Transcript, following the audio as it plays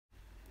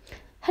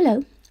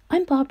Hello,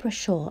 I'm Barbara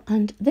Shaw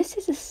and this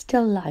is a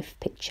still life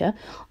picture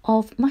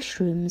of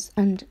mushrooms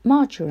and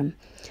marjoram,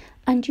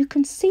 and you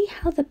can see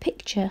how the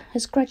picture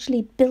has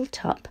gradually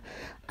built up,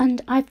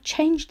 and I've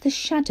changed the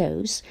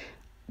shadows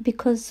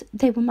because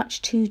they were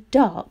much too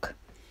dark.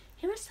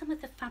 Here are some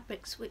of the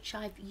fabrics which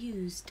I've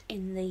used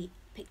in the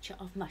picture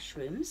of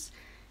mushrooms.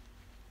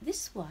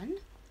 This one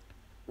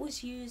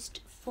was used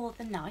for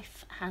the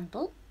knife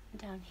handle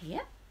down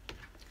here.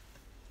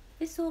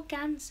 This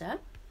organza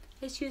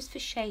is used for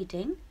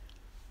shading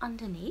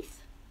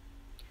underneath.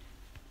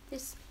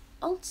 This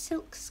old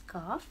silk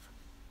scarf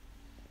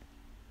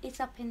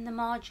is up in the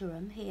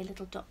marjoram here,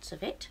 little dots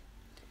of it.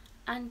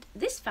 And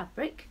this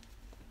fabric,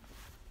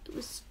 it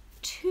was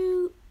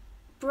too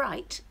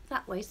bright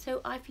that way,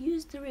 so I've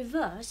used the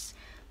reverse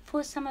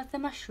for some of the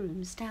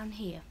mushrooms down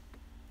here.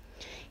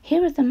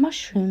 Here are the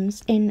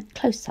mushrooms in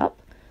close-up,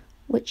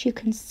 which you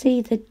can see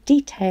the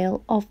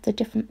detail of the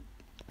different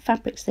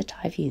fabrics that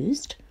I've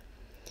used,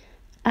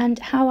 and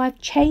how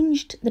I've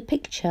changed the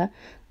picture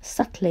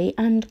subtly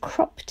and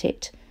cropped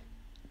it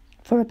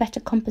for a better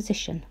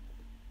composition.